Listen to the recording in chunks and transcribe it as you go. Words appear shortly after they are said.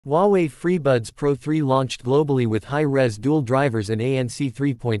Huawei FreeBuds Pro 3 launched globally with Hi-Res Dual Drivers and ANC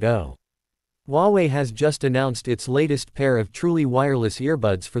 3.0. Huawei has just announced its latest pair of truly wireless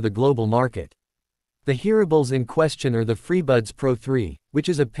earbuds for the global market. The hearables in question are the FreeBuds Pro 3, which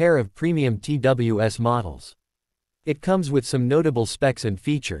is a pair of premium TWS models. It comes with some notable specs and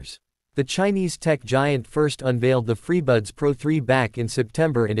features. The Chinese tech giant first unveiled the FreeBuds Pro 3 back in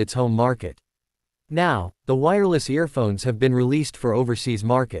September in its home market. Now, the wireless earphones have been released for overseas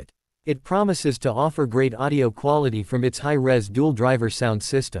market. It promises to offer great audio quality from its Hi-Res Dual Driver sound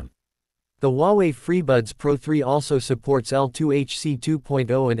system. The Huawei FreeBuds Pro 3 also supports L2HC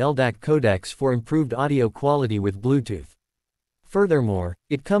 2.0 and LDAC codecs for improved audio quality with Bluetooth. Furthermore,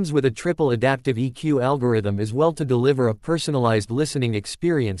 it comes with a triple adaptive EQ algorithm as well to deliver a personalized listening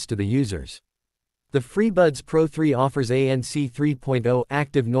experience to the users. The FreeBuds Pro 3 offers ANC 3.0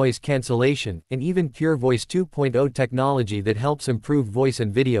 active noise cancellation and even Pure Voice 2.0 technology that helps improve voice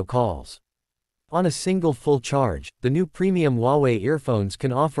and video calls. On a single full charge, the new premium Huawei earphones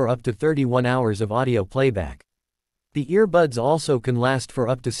can offer up to 31 hours of audio playback. The earbuds also can last for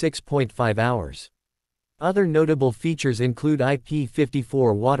up to 6.5 hours. Other notable features include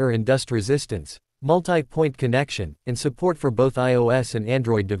IP54 water and dust resistance, multi-point connection, and support for both iOS and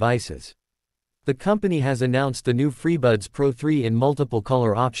Android devices. The company has announced the new FreeBuds Pro 3 in multiple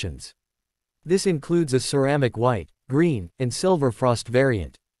color options. This includes a ceramic white, green, and silver frost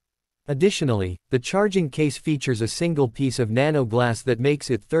variant. Additionally, the charging case features a single piece of nano glass that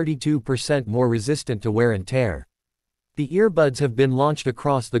makes it 32% more resistant to wear and tear. The earbuds have been launched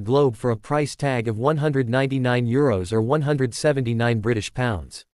across the globe for a price tag of €199 or £179.